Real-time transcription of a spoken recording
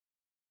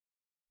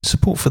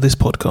Support for this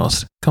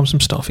podcast comes from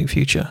Staffing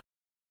Future.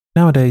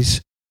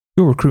 Nowadays,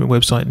 your recruitment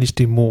website needs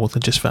to do more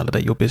than just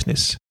validate your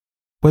business.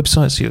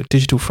 Websites are your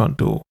digital front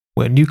door,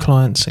 where new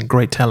clients and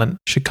great talent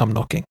should come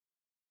knocking.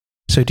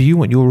 So do you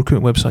want your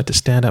recruitment website to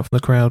stand out from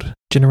the crowd,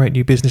 generate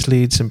new business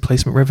leads and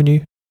placement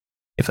revenue?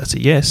 If that's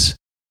a yes,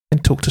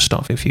 then talk to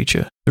Staffing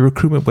Future, the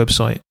recruitment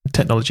website and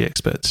technology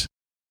experts.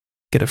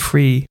 Get a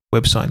free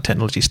website and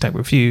technology stack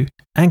review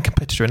and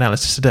competitor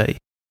analysis today.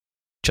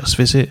 Just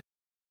visit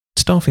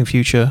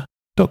staffingfuture.com/rules.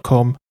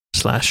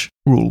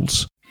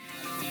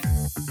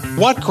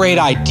 What great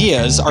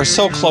ideas are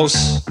so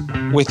close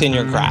within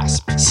your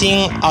grasp?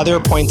 Seeing other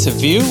points of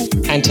view,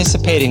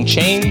 anticipating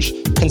change,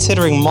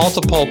 considering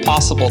multiple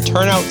possible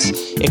turnouts,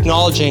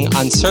 acknowledging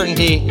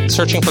uncertainty,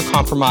 searching for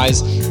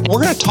compromise.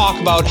 We're going to talk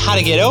about how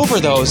to get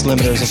over those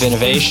limiters of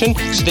innovation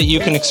so that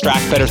you can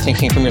extract better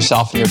thinking from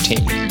yourself and your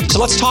team. So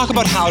let's talk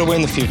about how to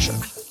win the future.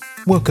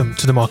 Welcome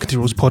to the Marketing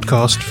Rules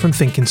podcast from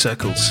Thinking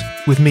Circles,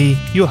 with me,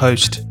 your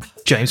host,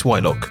 James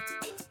Whitelock.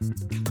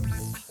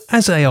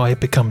 As AI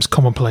becomes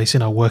commonplace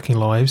in our working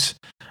lives,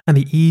 and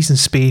the ease and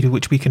speed with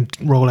which we can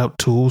roll out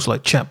tools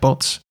like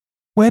chatbots,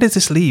 where does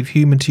this leave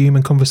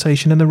human-to-human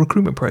conversation in the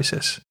recruitment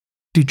process?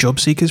 Do job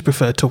seekers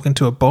prefer talking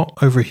to a bot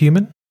over a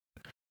human?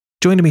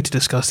 Joining me to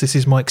discuss this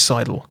is Mike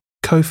Seidle,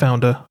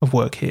 co-founder of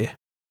Work Here.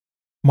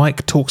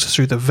 Mike talks us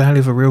through the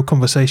value of a real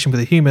conversation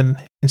with a human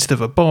instead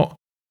of a bot,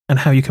 and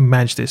how you can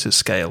manage this at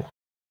scale.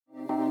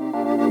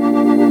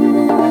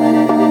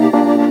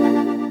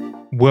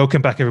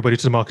 Welcome back, everybody,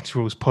 to the Marketing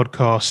Rules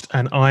podcast,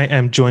 and I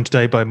am joined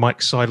today by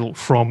Mike Seidle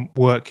from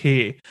Work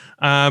Here.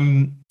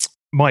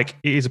 Mike,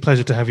 it is a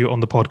pleasure to have you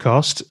on the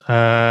podcast.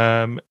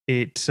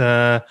 It's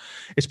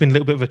been a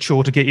little bit of a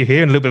chore to get you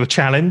here and a little bit of a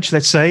challenge,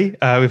 let's say.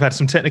 We've had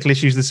some technical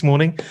issues this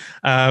morning,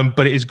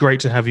 but it is great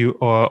to have you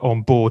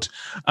on board.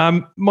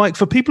 Mike,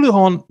 for people who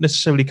aren't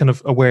necessarily kind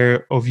of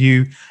aware of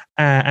you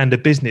and the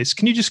business,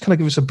 can you just kind of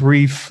give us a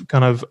brief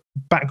kind of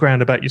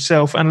background about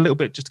yourself and a little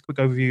bit, just a quick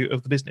overview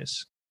of the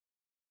business?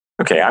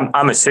 Okay, I'm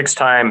a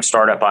 6-time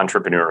startup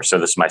entrepreneur. So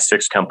this is my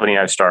 6th company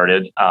I've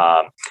started.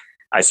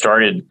 I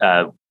started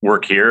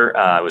Work Here.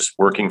 I was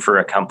working for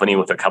a company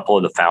with a couple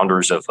of the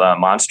founders of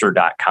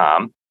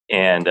Monster.com.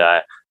 And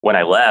when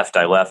I left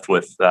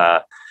with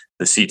the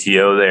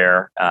CTO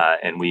there,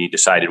 and we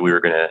decided we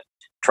were going to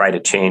try to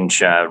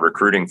change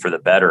recruiting for the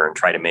better and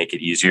try to make it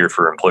easier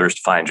for employers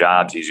to find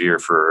jobs, easier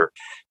for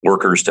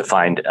workers to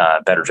find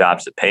better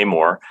jobs that pay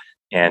more.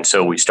 And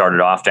so we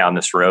started off down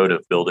this road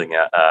of building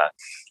a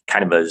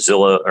kind of a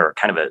Zillow or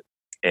kind of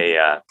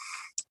a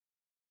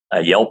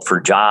Yelp for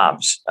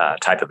jobs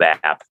type of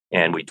app.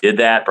 And we did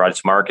that, brought it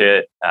to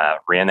market,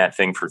 ran that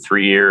thing for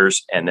 3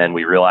 years. And then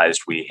we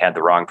realized we had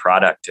the wrong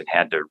product and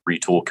had to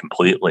retool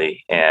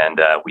completely. And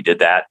we did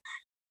that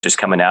just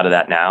coming out of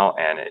that now.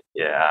 And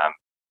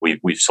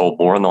we've sold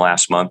more in the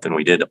last month than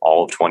we did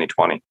all of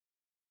 2020.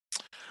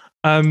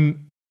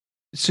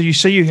 So you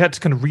say you had to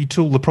kind of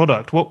retool the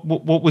product. What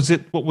was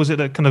it? What was it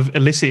that kind of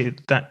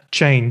elicited that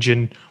change?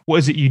 And what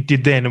is it you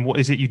did then? And what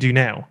is it you do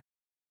now?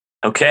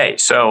 Okay,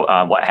 so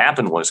what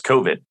happened was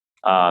COVID.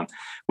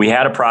 We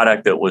had a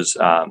product that was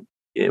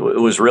it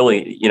was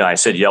really, I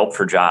said Yelp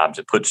for jobs.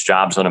 It puts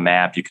jobs on a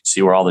map. You can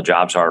see where all the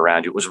jobs are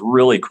around you. It was a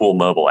really cool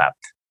mobile app.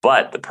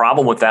 But the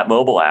problem with that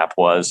mobile app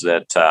was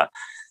that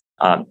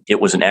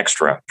it was an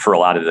extra for a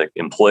lot of the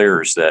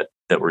employers that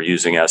were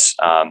using us.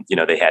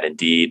 They had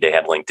Indeed, they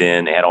had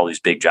LinkedIn, they had all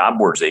these big job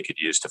boards they could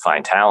use to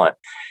find talent.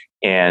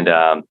 And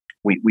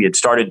we had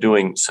started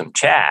doing some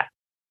chat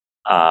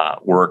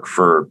work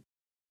for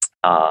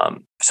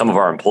some of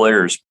our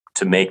employers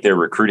to make their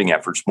recruiting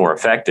efforts more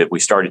effective. We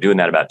started doing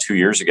that about 2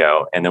 years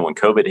ago. And then when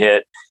COVID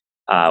hit,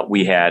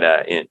 we had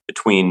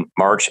between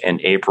March and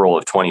April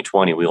of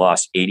 2020, we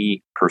lost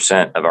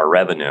 80% of our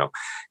revenue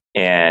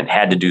and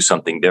had to do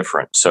something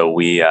different. So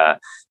we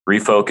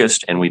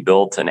refocused and we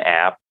built an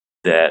app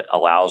that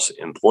allows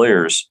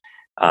employers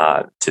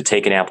to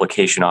take an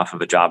application off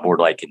of a job board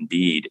like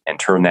Indeed and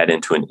turn that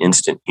into an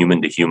instant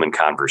human-to-human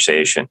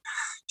conversation.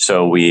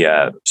 So we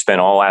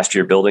spent all last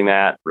year building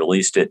that,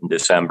 released it in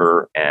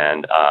December,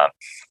 and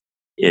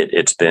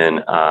it's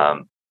been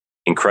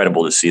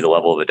incredible to see the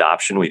level of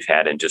adoption we've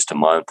had in just a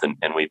month.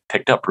 And we've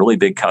picked up really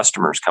big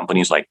customers,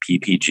 companies like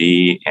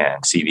PPG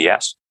and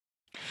CVS.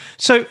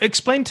 So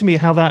explain to me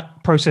how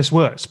that process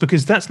works,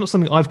 because that's not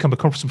something I've come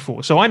across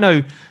before. So I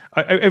know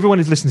everyone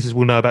who's listening to this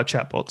will know about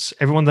chatbots.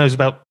 Everyone knows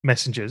about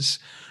messengers,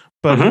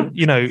 but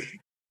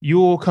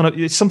you're kind of,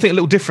 it's something a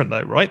little different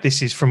though, right?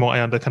 This is from what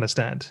I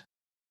understand.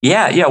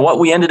 Yeah. What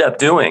we ended up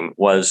doing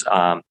was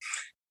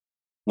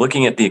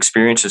looking at the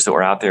experiences that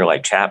were out there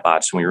like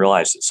chatbots, and we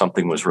realized that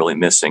something was really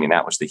missing, and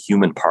that was the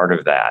human part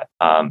of that.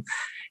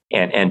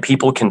 And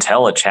people can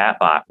tell a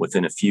chatbot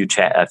within a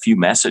few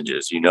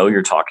messages.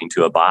 You're talking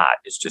to a bot.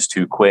 It's just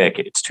too quick.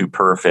 It's too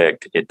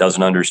perfect. It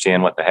doesn't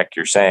understand what the heck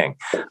you're saying.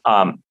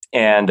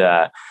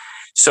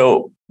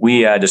 So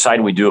we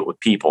decided we'd do it with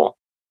people.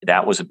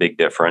 That was a big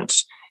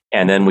difference.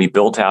 And then we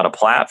built out a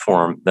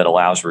platform that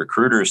allows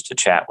recruiters to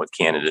chat with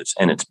candidates,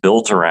 and it's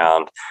built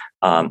around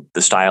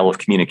the style of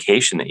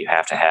communication that you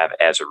have to have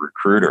as a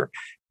recruiter.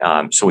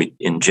 So we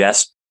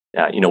ingest,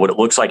 what it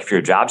looks like if you're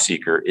a job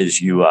seeker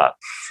is you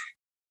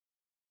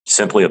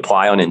simply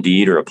apply on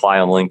Indeed or apply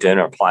on LinkedIn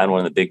or apply on one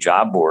of the big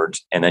job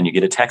boards, and then you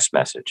get a text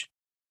message.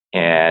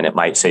 And it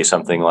might say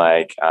something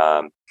like,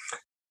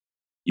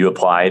 you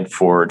applied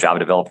for Java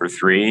Developer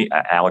 3.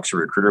 Alex, a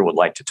recruiter, would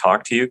like to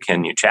talk to you.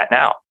 Can you chat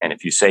now? And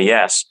if you say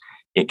yes,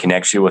 it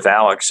connects you with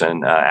Alex,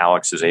 and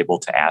Alex is able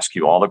to ask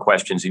you all the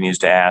questions he needs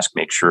to ask,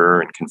 make sure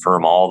and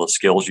confirm all the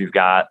skills you've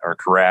got are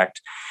correct.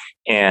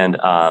 And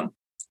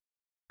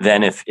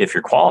then if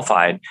you're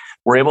qualified,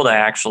 we're able to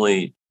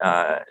actually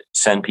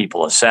send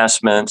people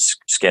assessments,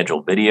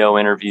 schedule video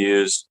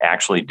interviews,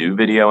 actually do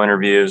video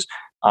interviews,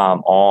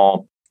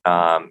 all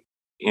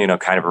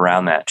kind of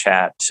around that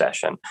chat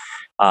session.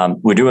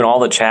 We're doing all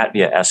the chat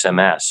via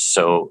SMS.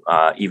 So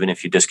even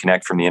if you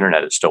disconnect from the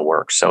internet, it still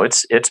works. So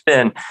it's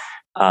been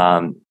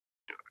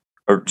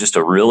just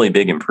a really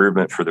big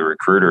improvement for the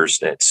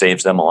recruiters. It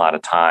saves them a lot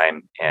of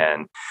time.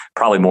 And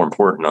probably more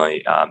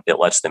importantly, it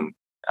lets them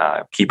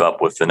keep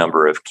up with the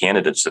number of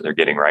candidates that they're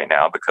getting right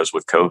now, because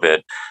with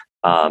COVID,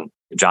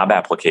 job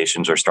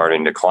applications are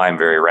starting to climb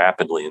very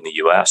rapidly in the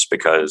U.S.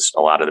 because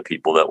a lot of the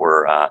people that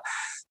were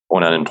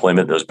on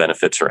unemployment, those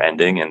benefits are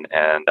ending, and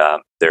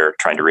they're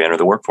trying to re-enter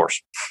the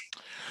workforce.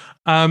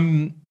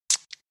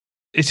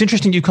 It's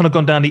interesting you've kind of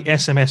gone down the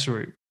SMS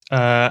route.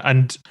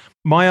 And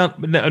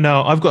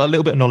I've got a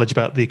little bit of knowledge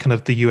about the kind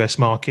of the US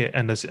market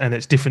and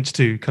its difference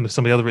to kind of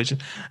some of the other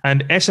regions.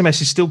 And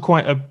SMS is still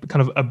quite a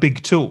kind of a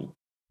big tool,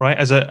 right?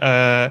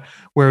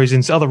 Whereas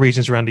in other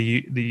regions around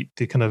the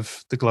kind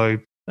of the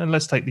globe, and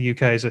let's take the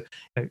UK as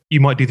you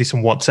might do this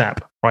on WhatsApp,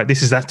 right?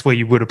 That's where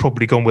you would have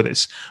probably gone with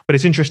this. But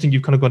it's interesting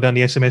you've kind of gone down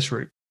the SMS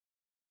route.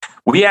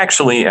 We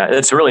actually,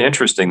 it's really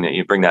interesting that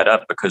you bring that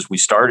up, because we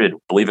started,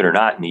 believe it or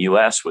not, in the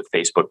US with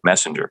Facebook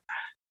Messenger.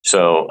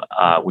 So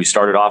we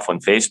started off on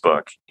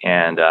Facebook,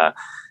 and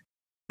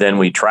then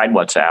we tried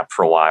WhatsApp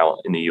for a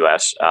while in the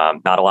US.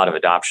 Not a lot of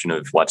adoption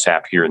of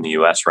WhatsApp here in the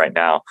US right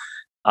now.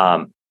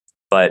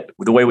 But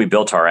the way we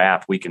built our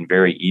app, we can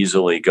very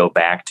easily go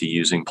back to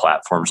using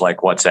platforms like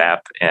WhatsApp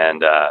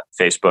and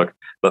Facebook.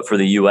 But for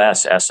the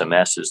US,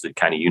 SMS is the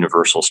kind of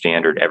universal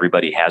standard.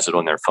 Everybody has it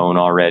on their phone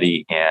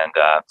already, and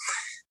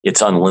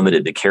it's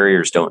unlimited. The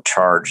carriers don't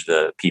charge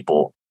the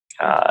people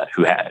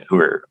who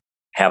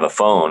have a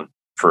phone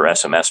for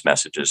SMS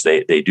messages.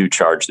 They do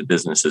charge the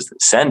businesses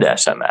that send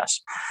SMS.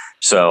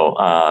 So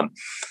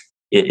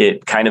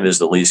it kind of is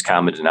the least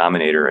common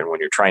denominator. And when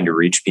you're trying to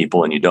reach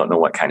people and you don't know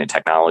what kind of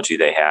technology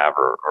they have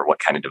or what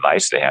kind of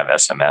device they have,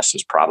 SMS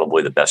is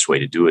probably the best way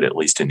to do it, at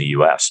least in the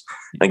US.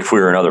 I think if we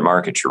were in other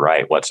markets, you're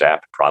right, WhatsApp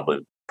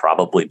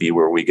probably be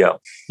where we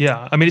go.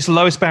 Yeah. I mean, it's the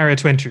lowest barrier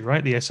to entry,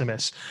 right? The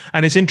SMS.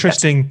 And it's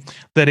interesting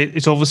that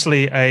it's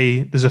obviously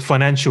there's a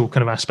financial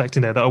kind of aspect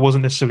in there that I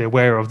wasn't necessarily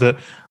aware of, that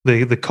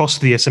the cost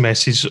of the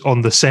SMS is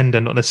on the sender,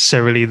 not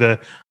necessarily the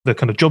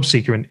kind of job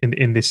seeker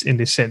in this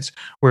sense.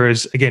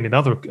 Whereas again, in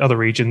other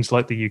regions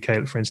like the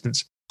UK, for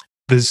instance,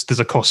 there's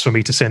a cost for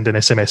me to send an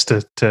SMS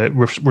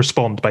to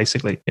respond,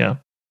 basically. Yeah.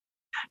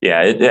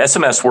 Yeah.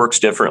 SMS works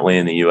differently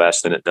in the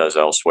US than it does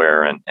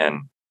elsewhere.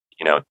 And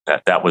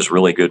that was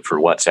really good for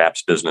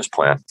WhatsApp's business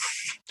plan.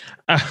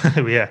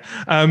 Yeah.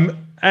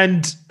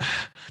 And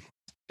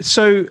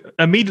so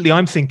immediately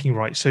I'm thinking,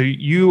 right, so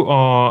you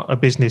are a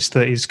business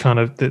that is kind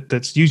of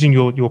that's using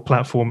your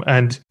platform,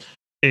 and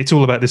it's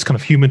all about this kind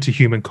of human to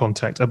human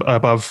contact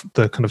above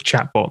the kind of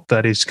chatbot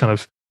that is kind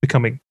of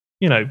becoming,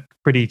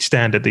 pretty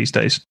standard these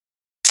days.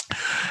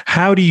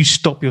 How do you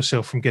stop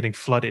yourself from getting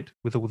flooded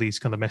with all these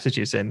kind of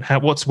messages? And how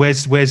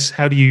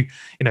do you,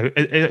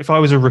 if I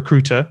was a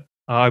recruiter,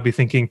 I'd be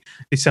thinking,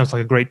 it sounds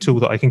like a great tool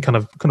that I can kind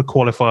of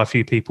qualify a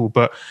few people,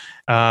 but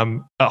at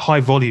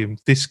high volume,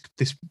 this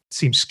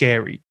seems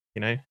scary,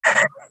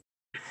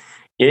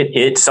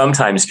 It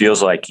sometimes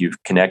feels like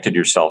you've connected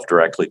yourself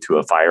directly to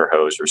a fire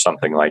hose or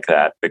something like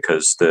that,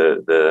 because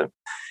the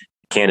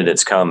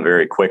candidates come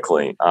very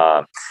quickly.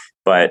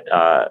 But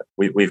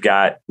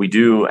we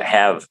do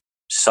have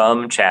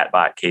some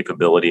chatbot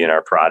capability in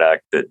our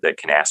product that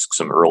can ask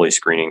some early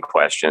screening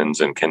questions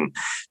and can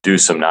do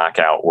some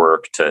knockout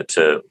work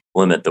to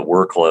limit the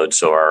workload,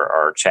 so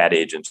our chat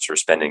agents are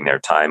spending their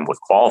time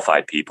with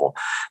qualified people.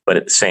 But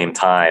at the same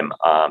time,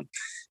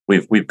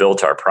 we've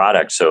built our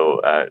product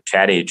so a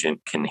chat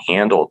agent can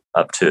handle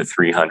up to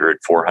 300,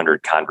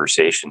 400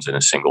 conversations in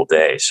a single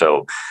day.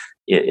 So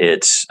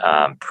it's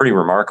pretty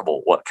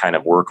remarkable what kind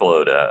of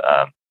workload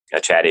a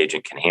chat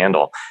agent can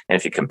handle. And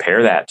if you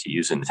compare that to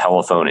using the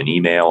telephone and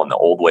email and the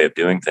old way of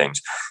doing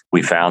things,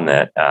 we found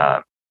that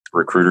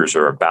recruiters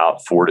are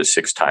about 4 to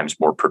 6 times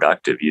more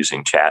productive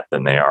using chat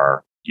than they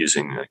are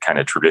using the kind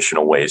of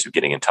traditional ways of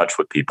getting in touch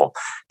with people.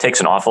 It takes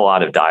an awful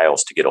lot of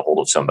dials to get a hold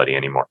of somebody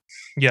anymore.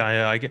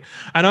 Yeah, I get.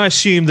 And I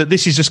assume that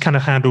this is just kind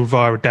of handled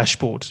via a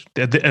dashboard,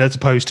 as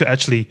opposed to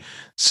actually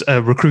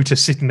a recruiter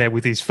sitting there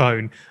with his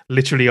phone,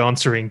 literally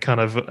answering kind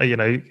of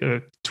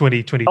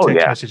 20 text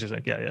messages.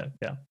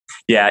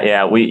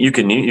 Yeah. You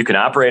can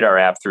operate our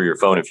app through your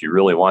phone if you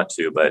really want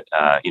to, but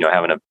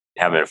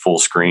having a full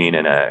screen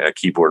and a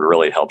keyboard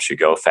really helps you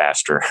go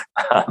faster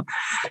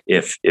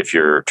if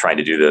you're trying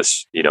to do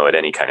this, at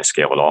any kind of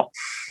scale at all.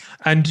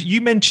 And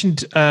you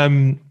mentioned.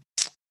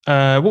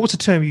 What was the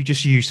term you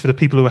just used for the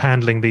people who are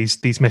handling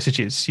these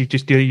messages?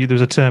 There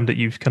was a term that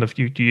you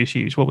just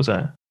used. What was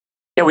that?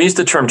 Yeah, we used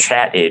the term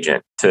chat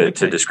agent to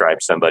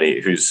describe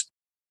somebody who's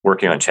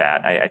working on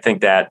chat. I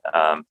think that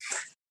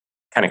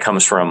kind of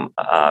comes from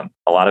a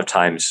lot of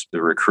times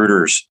the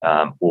recruiters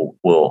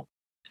will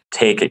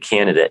take a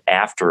candidate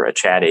after a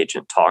chat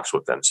agent talks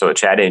with them. So a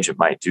chat agent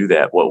might do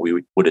that, what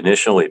we would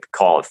initially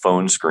call a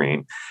phone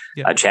screen.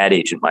 Yeah. A chat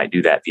agent might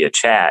do that via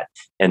chat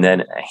and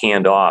then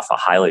hand off a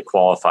highly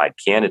qualified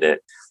candidate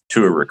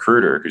to a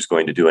recruiter who's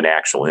going to do an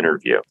actual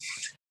interview.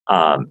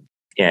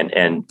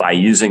 And by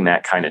using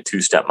that kind of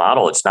two-step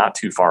model, it's not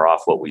too far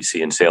off what we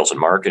see in sales and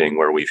marketing,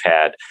 where we've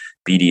had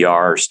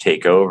BDRs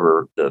take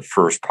over the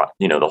first,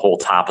 the whole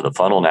top of the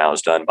funnel now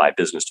is done by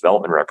business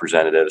development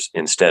representatives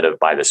instead of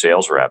by the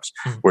sales reps.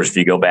 Mm-hmm. Whereas if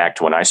you go back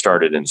to when I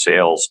started in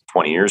sales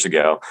 20 years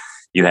ago,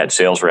 you had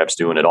sales reps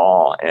doing it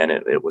all, and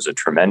it was a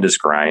tremendous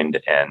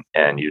grind,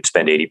 and you'd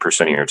spend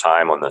 80% of your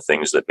time on the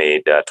things that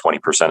made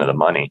 20% of the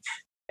money,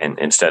 and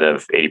instead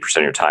of 80%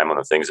 of your time on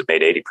the things that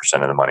made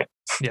 80% of the money.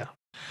 Yeah.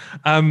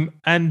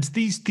 And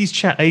these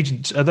chat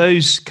agents, are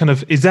those kind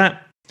of, is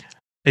that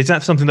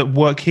something that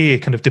Work Here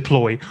kind of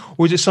deploy,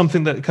 or is it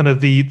something that kind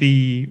of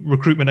the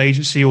recruitment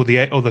agency or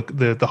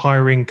the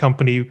hiring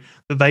company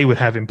that they would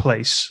have in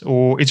place,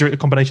 or is there a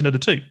combination of the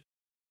two?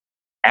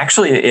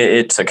 Actually,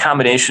 it's a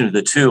combination of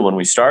the two. When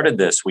we started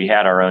this, we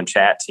had our own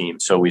chat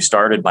team. So we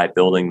started by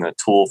building the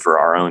tool for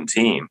our own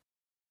team.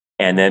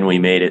 And then we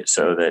made it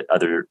so that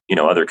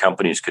other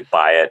companies could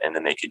buy it, and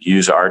then they could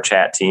use our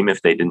chat team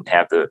if they didn't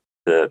have the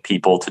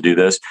people to do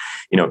this.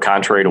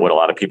 Contrary to what a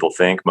lot of people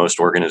think, most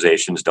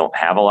organizations don't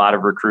have a lot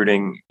of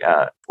recruiting,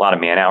 a lot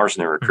of man hours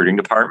in their recruiting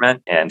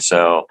department. And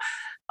so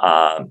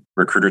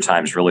recruiter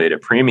time is really at a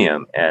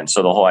premium. And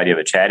so the whole idea of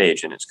a chat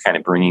agent is kind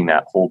of bringing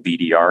that whole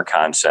BDR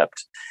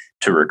concept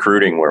to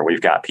recruiting, where we've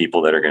got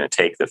people that are going to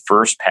take the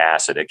first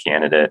pass at a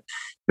candidate,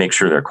 make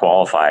sure they're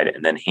qualified,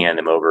 and then hand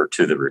them over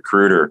to the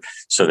recruiter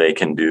so they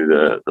can do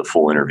the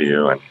full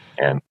interview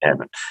and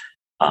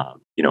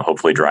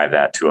hopefully drive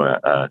that to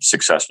a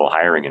successful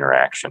hiring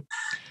interaction.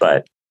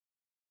 But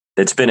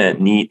it's been a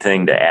neat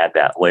thing to add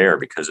that layer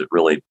because it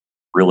really,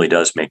 really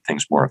does make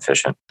things more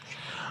efficient.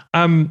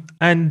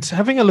 And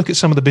having a look at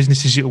some of the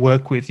businesses you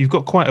work with, you've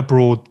got quite a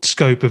broad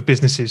scope of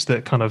businesses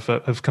that kind of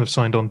have kind of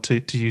signed on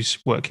to use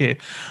Work Here.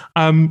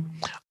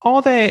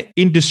 Are there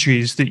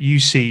industries that you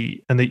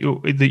see and that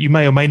you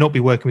may or may not be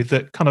working with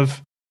that kind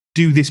of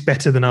do this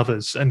better than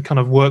others and kind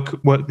of work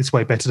this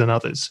way better than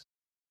others?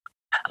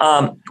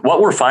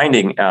 What we're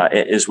finding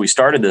is we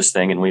started this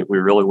thing and we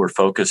really were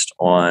focused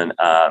on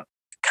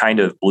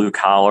kind of blue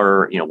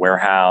collar,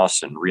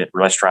 warehouse and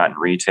restaurant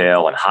and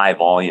retail and high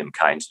volume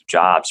kinds of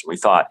jobs. We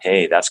thought,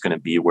 hey, that's going to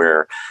be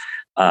where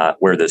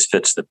this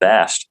fits the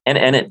best,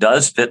 and it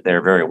does fit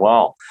there very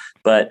well.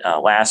 But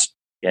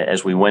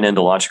as we went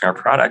into launching our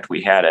product,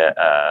 we had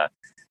a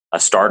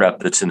startup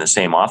that's in the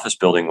same office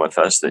building with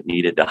us that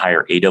needed to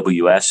hire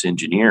AWS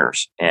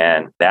engineers,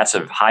 and that's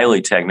a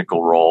highly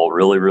technical role,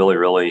 really, really,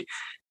 really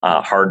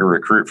hard to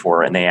recruit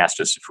for. And they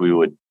asked us if we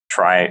would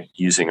try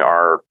using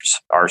our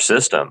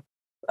system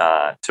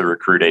to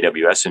recruit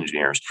AWS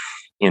engineers.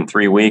 In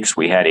 3 weeks,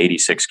 we had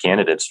 86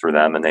 candidates for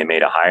them, and they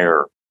made a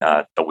hire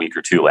a week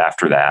or two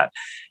after that.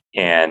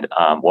 And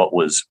what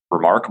was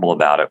remarkable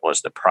about it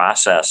was the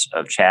process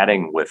of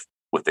chatting with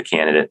the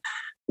candidate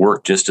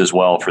worked just as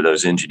well for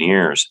those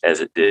engineers as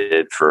it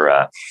did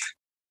for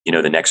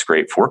the next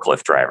great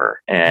forklift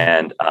driver.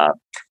 And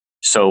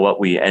so what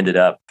we ended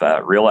up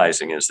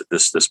realizing is that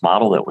this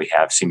model that we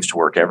have seems to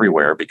work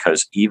everywhere,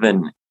 because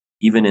even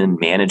in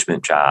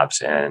management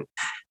jobs and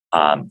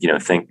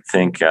think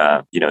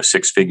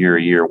 6-figure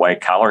a year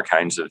white collar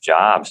kinds of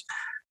jobs,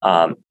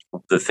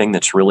 the thing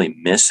that's really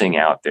missing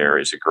out there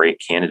is a great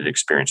candidate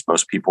experience.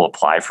 Most people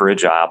apply for a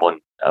job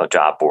on a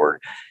job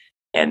board,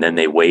 and then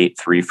they wait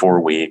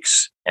 3-4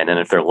 weeks. And then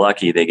if they're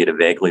lucky, they get a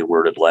vaguely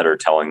worded letter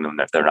telling them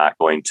that they're not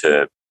going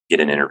to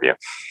get an interview.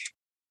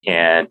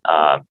 And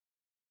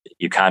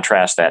you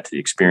contrast that to the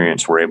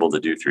experience we're able to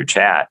do through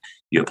chat.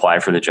 You apply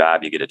for the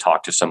job, you get to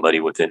talk to somebody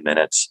within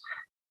minutes,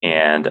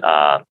 and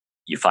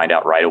you find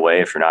out right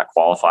away if you're not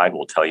qualified.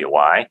 We'll tell you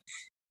why,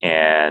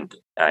 and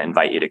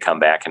invite you to come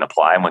back and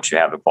apply once you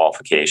have a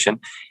qualification.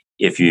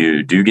 If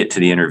you do get to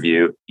the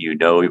interview,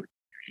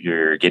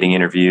 you're getting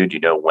interviewed,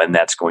 when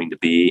that's going to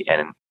be,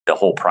 and the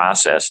whole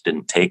process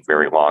didn't take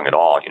very long at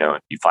all.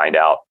 You find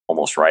out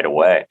almost right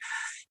away.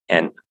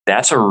 And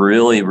that's a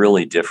really,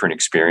 really different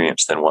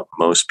experience than what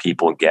most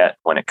people get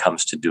when it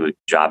comes to do a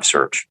job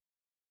search.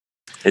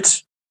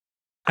 It's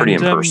pretty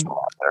impersonal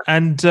out there.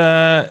 And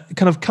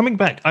kind of coming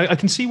back, I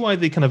can see why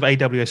the kind of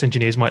AWS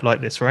engineers might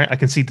like this, right? I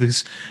can see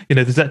this,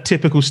 there's that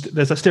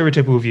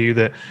stereotypical view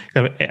that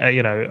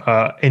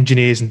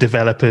engineers and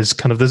developers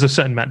kind of, there's a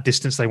certain amount of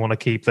distance they want to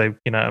keep. And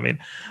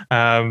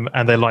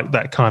they like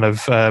that kind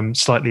of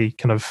slightly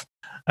kind of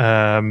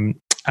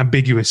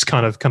ambiguous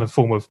kind of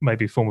form of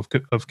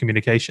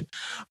communication.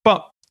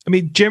 But I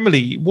mean,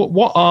 generally,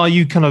 what are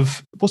you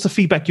what's the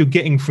feedback you're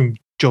getting from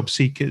job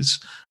seekers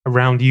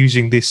around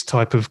using this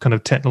type of kind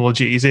of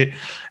technology?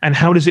 And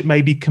how does it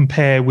maybe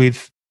compare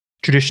with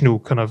traditional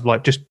kind of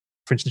like, just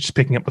for instance, just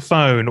picking up the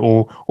phone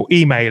or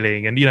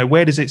emailing? And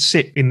where does it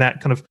sit in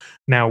that kind of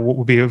now what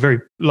would be a very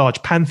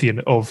large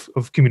pantheon of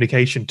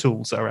communication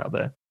tools that are out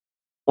there?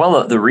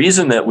 Well, the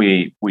reason that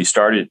we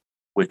started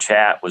with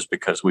chat was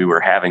because we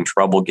were having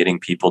trouble getting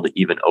people to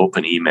even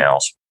open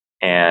emails,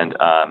 and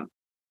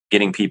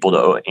getting people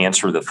to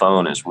answer the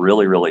phone is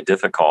really, really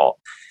difficult,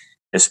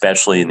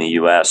 especially in the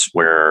US,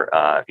 where,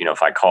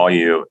 if I call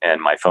you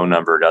and my phone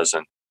number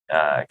doesn't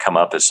come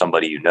up as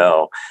somebody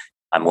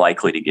I'm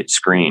likely to get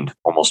screened.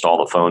 Almost all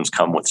the phones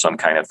come with some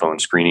kind of phone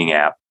screening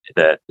app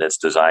that's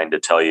designed to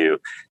tell you,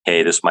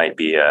 hey, this might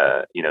be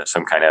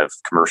some kind of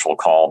commercial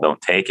call,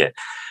 don't take it.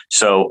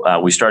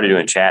 So we started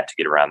doing chat to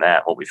get around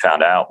that. What we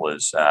found out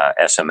was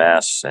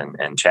SMS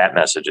and chat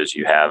messages,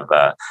 you have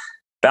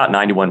about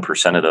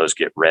 91% of those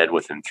get read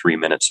within 3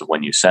 minutes of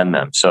when you send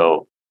them.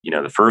 So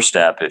the first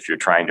step, if you're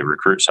trying to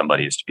recruit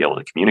somebody, is to be able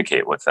to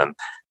communicate with them.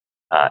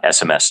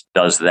 SMS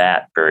does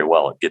that very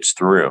well. It gets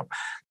through.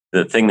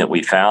 The thing that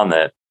we found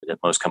that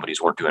most companies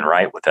weren't doing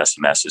right with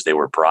SMS is they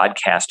were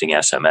broadcasting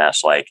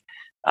SMS like,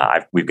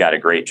 we've got a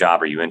great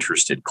job. Are you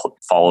interested?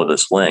 Follow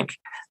this link.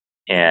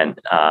 And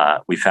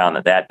we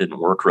found that didn't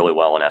work really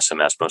well in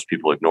SMS. Most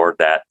people ignored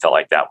that, felt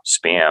like that was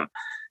spam.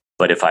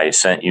 But if I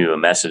sent you a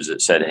message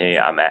that said, hey,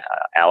 I'm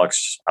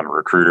Alex, I'm a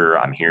recruiter,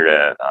 I'm here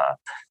to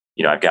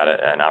I've got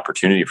an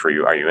opportunity for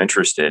you. Are you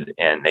interested?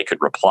 And they could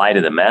reply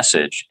to the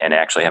message and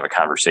actually have a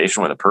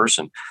conversation with a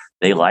person.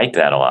 They like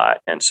that a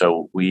lot. And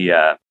so we,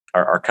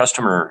 our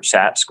customer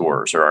SAT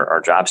scores, or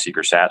our job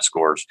seeker SAT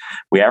scores,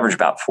 we average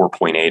about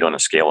 4.8 on a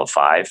scale of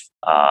 5.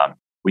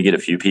 We get a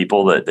few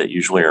people that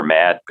usually are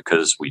mad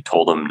because we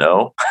told them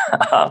no,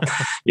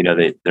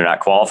 they're not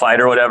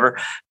qualified or whatever.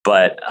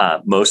 But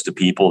most of the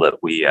people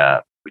that we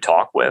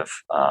talk with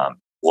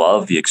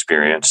love the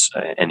experience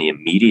and the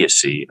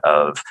immediacy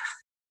of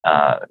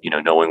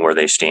knowing where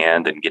they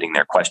stand and getting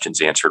their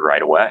questions answered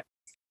right away.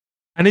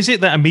 And is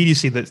it that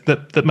immediacy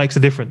that makes a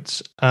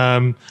difference?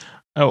 And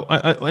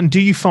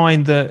do you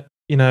find that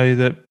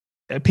that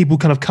people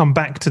kind of come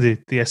back to the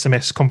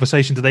SMS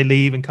conversation? Do they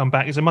leave and come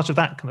back? Is there much of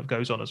that kind of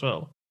goes on as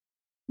well?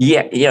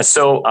 Yeah.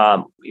 So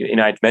I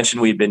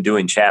mentioned we've been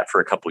doing chat for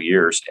a couple of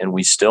years, and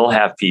we still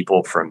have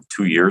people from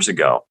 2 years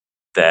ago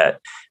that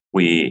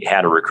we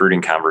had a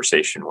recruiting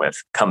conversation with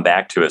come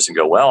back to us and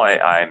go, well,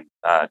 I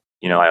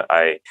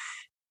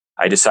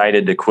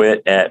decided to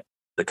quit at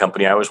the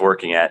company I was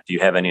working at. Do you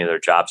have any other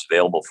jobs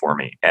available for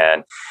me?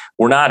 And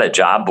we're not a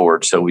job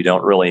board, so we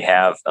don't really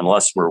have,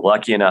 unless we're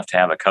lucky enough to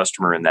have a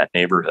customer in that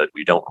neighborhood,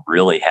 we don't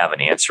really have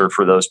an answer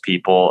for those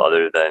people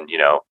other than,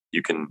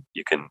 you can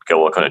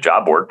go look on a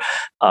job board.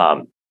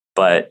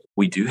 But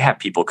we do have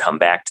people come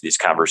back to these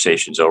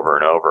conversations over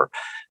and over.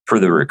 For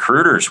the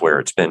recruiters, where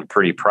it's been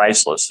pretty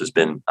priceless, has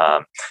been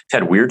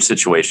had weird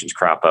situations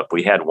crop up.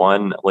 We had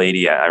one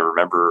lady, I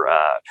remember,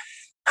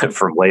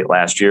 from late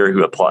last year, who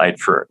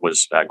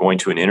was going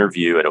to an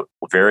interview at a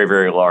very,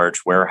 very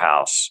large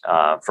warehouse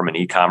from an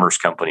e-commerce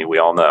company we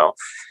all know.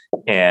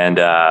 And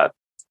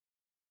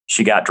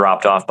she got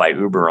dropped off by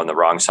Uber on the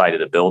wrong side of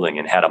the building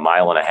and had a 1.5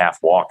 mile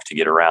walk to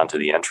get around to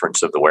the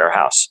entrance of the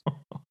warehouse.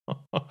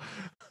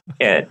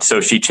 And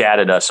so she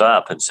chatted us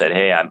up and said,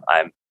 hey,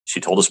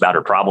 she told us about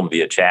her problem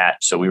via chat.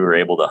 So we were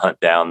able to hunt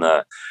down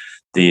the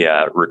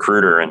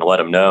recruiter and let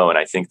them know. And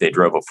I think they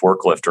drove a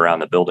forklift around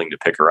the building to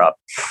pick her up.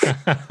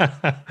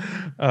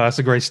 That's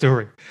a great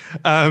story.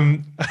 I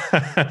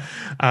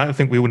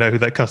think we all know who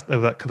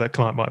that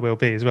client might well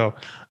be as well.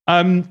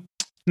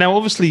 Now,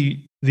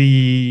 obviously,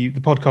 the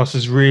podcast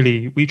is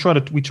really, we try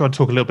to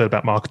talk a little bit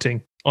about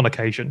marketing on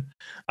occasion.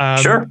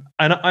 Sure.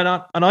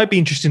 And I'd be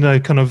interested to know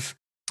kind of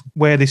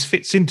where this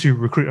fits into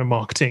recruitment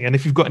marketing, and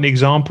if you've got any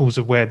examples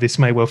of where this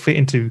may well fit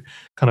into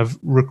kind of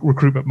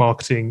recruitment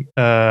marketing.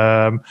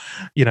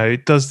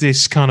 Does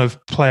this kind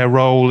of play a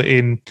role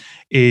in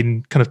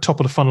kind of top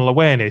of the funnel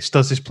awareness?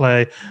 Does this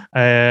play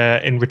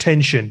in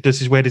retention?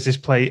 Where does this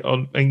play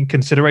in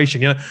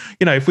consideration?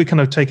 If we're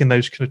kind of taking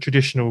those kind of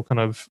traditional kind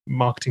of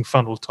marketing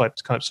funnel type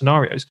kind of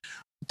scenarios,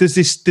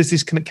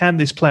 can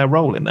this play a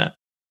role in that?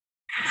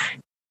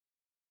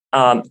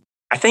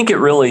 I think it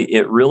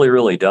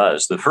really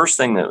does. The first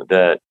thing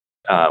that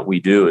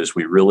we do is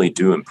we really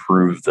do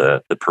improve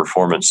the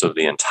performance of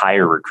the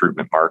entire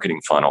recruitment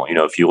marketing funnel.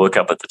 If you look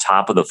up at the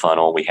top of the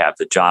funnel, we have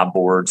the job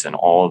boards and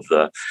all of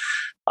the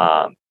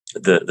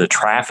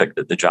traffic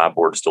that the job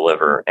boards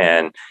deliver.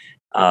 And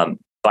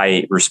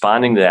By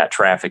responding to that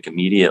traffic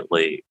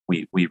immediately,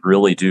 we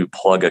really do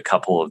plug a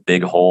couple of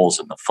big holes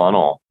in the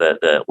funnel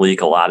that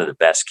leak a lot of the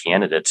best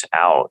candidates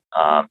out.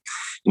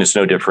 It's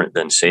no different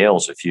than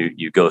sales. If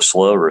you go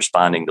slow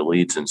responding to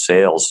leads in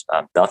sales,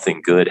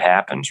 nothing good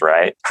happens,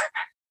 right?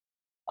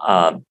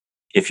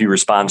 If you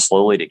respond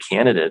slowly to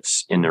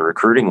candidates in the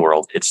recruiting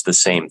world, it's the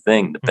same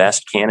thing. The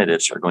best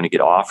candidates are going to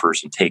get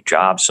offers and take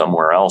jobs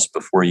somewhere else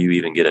before you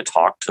even get to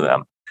talk to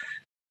them.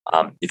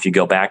 If you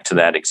go back to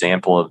that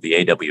example of the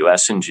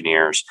AWS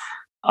engineers,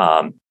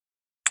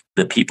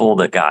 the people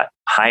that got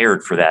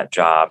hired for that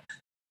job,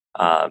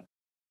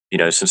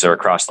 since they're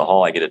across the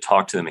hall, I get to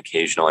talk to them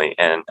occasionally.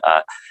 And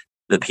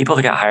the people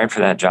that got hired for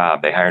that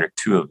job, they hired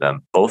 2 of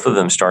them. Both of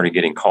them started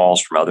getting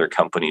calls from other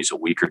companies a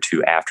week or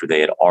 2 after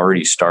they had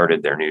already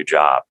started their new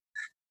job.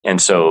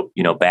 And so,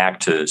 back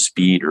to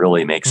speed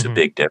really makes a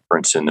big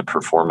difference in the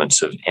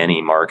performance of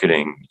any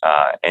marketing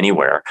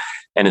anywhere.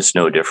 And it's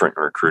no different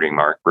in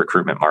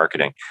recruitment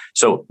marketing.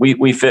 So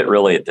we fit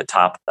really at the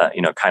top,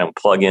 kind of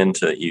plug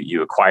into,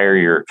 you acquire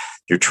your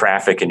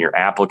traffic and your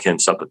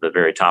applicants up at the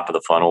very top of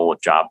the funnel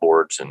with job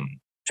boards and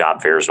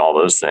job fairs and all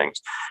those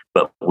things.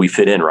 But we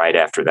fit in right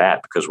after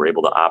that because we're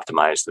able to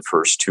optimize the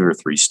first 2 or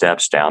 3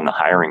 steps down the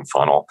hiring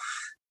funnel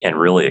and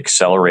really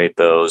accelerate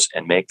those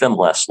and make them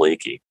less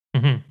leaky.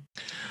 Mm-hmm.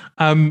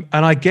 And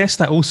I guess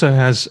that also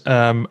has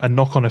a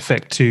knock-on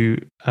effect to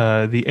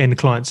the end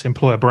client's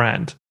employer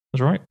brand,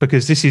 right?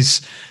 Because this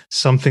is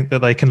something that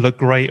they can look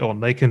great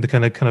on. They can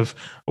kind of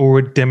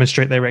already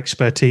demonstrate their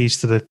expertise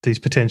to these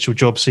potential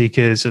job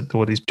seekers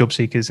or these job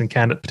seekers and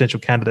potential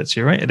candidates.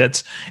 You're right.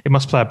 It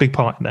must play a big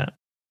part in that.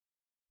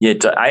 Yeah,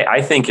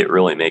 I think it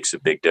really makes a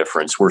big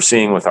difference. We're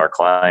seeing with our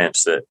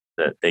clients that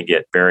they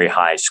get very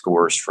high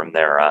scores from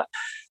their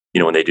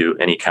when they do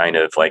any kind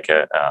of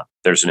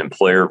there's an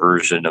employer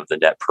version of the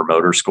Net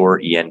Promoter Score,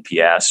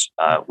 ENPS.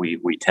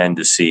 We tend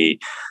to see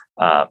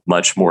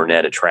much more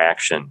net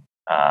attraction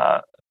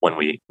when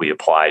we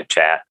apply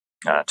chat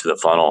to the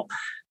funnel.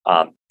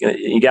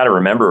 You got to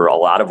remember, a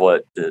lot of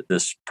what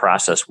this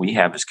process we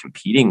have is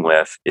competing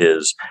with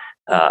is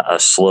a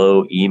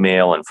slow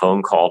email and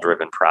phone call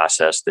driven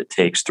process that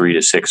takes 3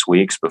 to 6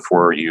 weeks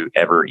before you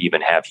ever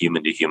even have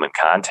human to human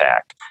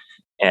contact.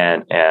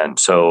 And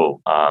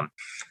so,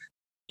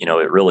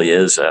 it really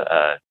is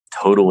a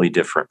totally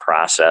different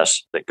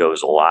process that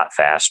goes a lot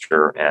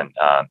faster. And,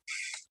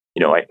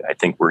 I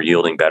think we're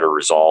yielding better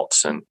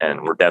results and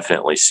we're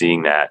definitely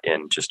seeing that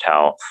in just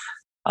how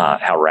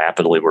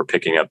rapidly we're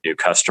picking up new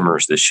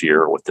customers this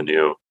year with the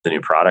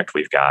new product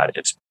we've got.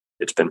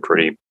 It's been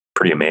pretty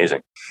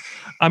amazing.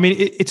 I mean,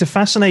 it's a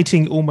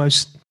fascinating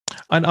almost.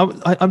 And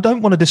I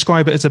don't want to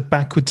describe it as a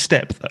backward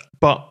step,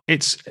 but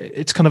it's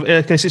kind of,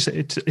 I guess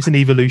it's an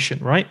evolution,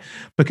 right?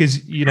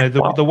 Because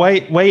the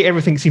way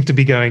everything seems to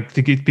be going,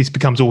 this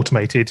becomes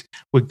automated.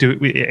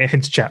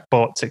 Hence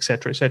chatbots,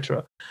 etc.,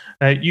 etc.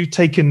 You've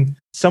taken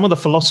some of the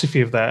philosophy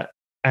of that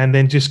and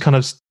then just kind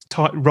of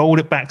rolled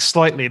it back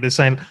slightly. They're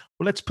saying,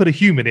 well, let's put a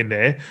human in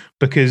there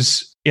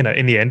because in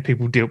the end,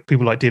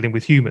 people like dealing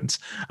with humans,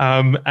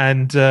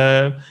 and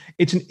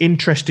it's an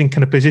interesting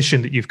kind of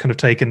position that you've kind of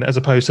taken as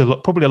opposed to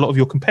probably a lot of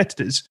your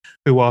competitors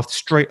who are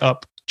straight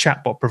up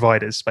chatbot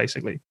providers,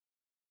 basically.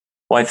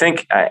 Well, I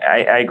think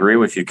I agree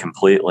with you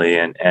completely,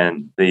 and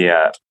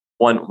the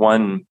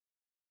one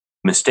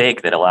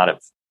mistake that a lot of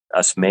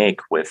us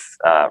make with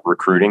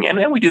recruiting,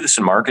 and we do this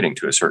in marketing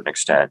to a certain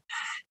extent,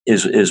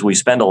 is we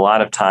spend a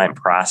lot of time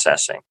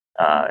processing.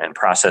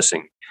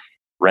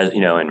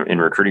 In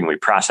recruiting, we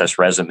process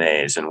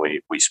resumes and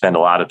we spend a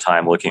lot of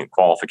time looking at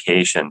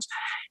qualifications,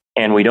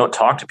 and we don't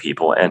talk to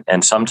people.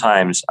 And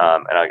sometimes,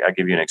 and I'll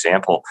give you an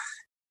example,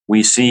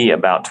 we see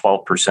about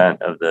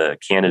 12% of the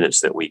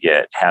candidates that we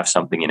get have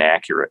something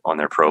inaccurate on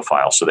their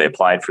profile. So they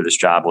applied for this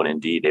job on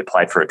Indeed, they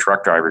applied for a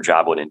truck driver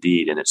job on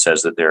Indeed, and it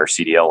says that their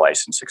CDL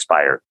license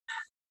expired.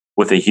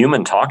 With a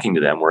human talking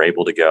to them, we're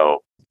able to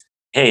go,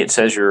 hey, it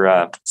says your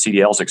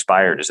CDL's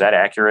expired. Is that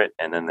accurate?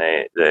 And then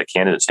the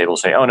candidate's able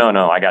to say, oh,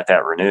 no, I got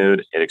that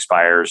renewed. It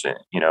expires, in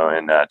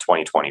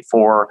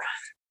 2024.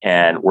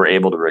 And we're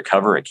able to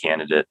recover a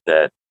candidate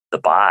that the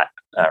bot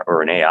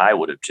or an AI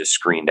would have just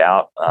screened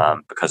out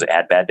because it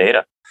had bad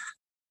data.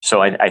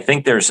 So I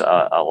think there's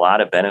a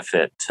lot of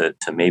benefit to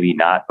maybe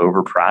not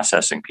over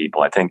processing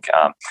people. I think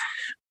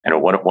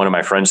one of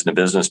my friends in the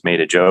business made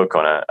a joke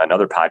on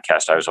another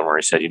podcast I was on where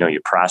he said, you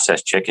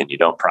process chicken, you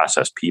don't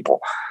process people.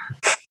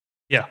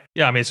 Yeah.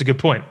 I mean, it's a good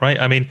point, right?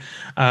 I mean,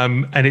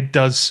 and it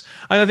does.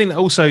 I think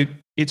also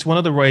it's one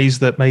of the ways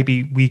that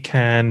maybe we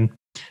can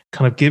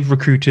kind of give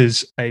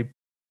recruiters a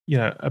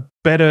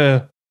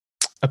better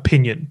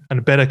opinion and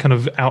a better kind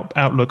of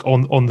outlook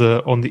on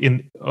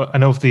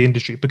the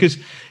industry, because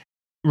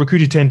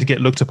recruiters tend to get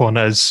looked upon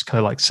as kind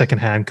of like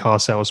secondhand car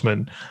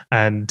salesmen,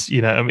 and they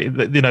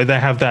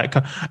have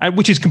that,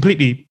 which is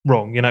completely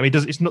wrong.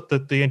 It's not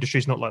that the industry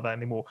is not like that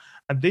anymore,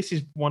 and this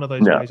is one of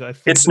those ways. I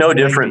think it's no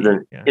different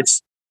than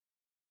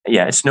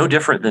it's no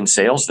different than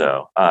sales,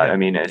 though.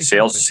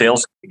 Exactly.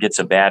 Sales gets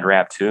a bad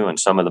rap too, and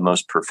some of the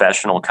most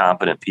professional,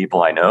 competent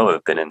people I know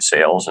have been in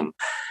sales, and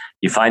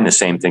you find the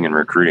same thing in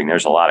recruiting.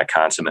 There's a lot of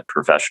consummate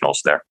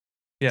professionals there.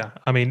 Yeah,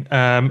 I mean,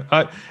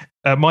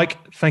 Mike,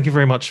 thank you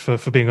very much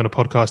for being on a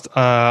podcast.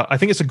 I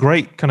think it's a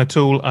great kind of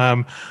tool,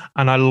 and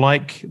I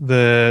like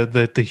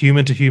the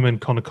human to human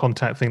kind of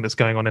contact thing that's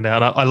going on in there.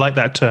 And I like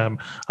that term.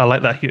 I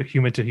like that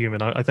human to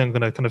human. I think I'm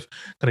going to kind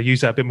of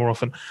use that a bit more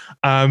often.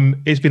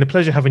 It's been a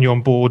pleasure having you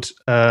on board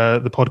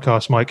the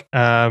podcast, Mike.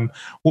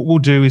 What we'll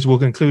do is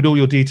we'll include all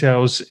your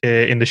details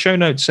in the show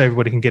notes so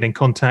everybody can get in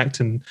contact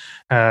and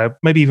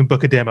maybe even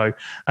book a demo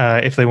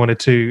if they wanted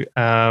to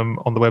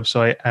on the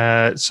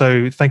website.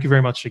 So thank you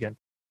very much again.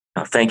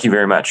 Thank you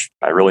very much.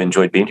 I really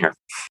enjoyed being here.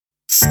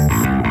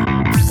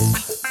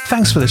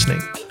 Thanks for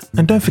listening.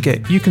 And don't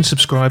forget, you can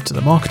subscribe to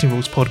the Marketing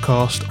Rules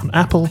podcast on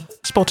Apple,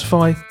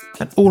 Spotify,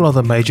 and all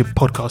other major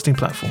podcasting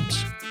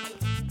platforms.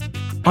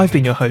 I've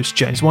been your host,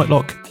 James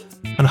Whitelock,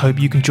 and I hope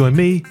you can join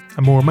me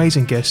and more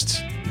amazing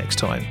guests next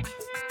time.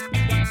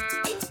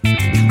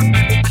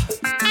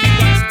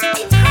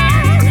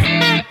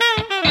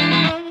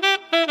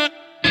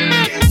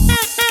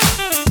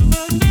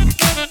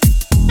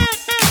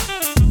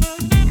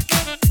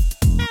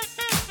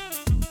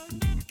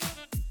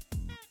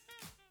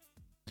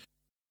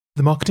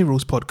 The Marketing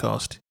Rules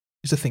podcast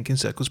is a Think in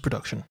Circles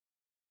production.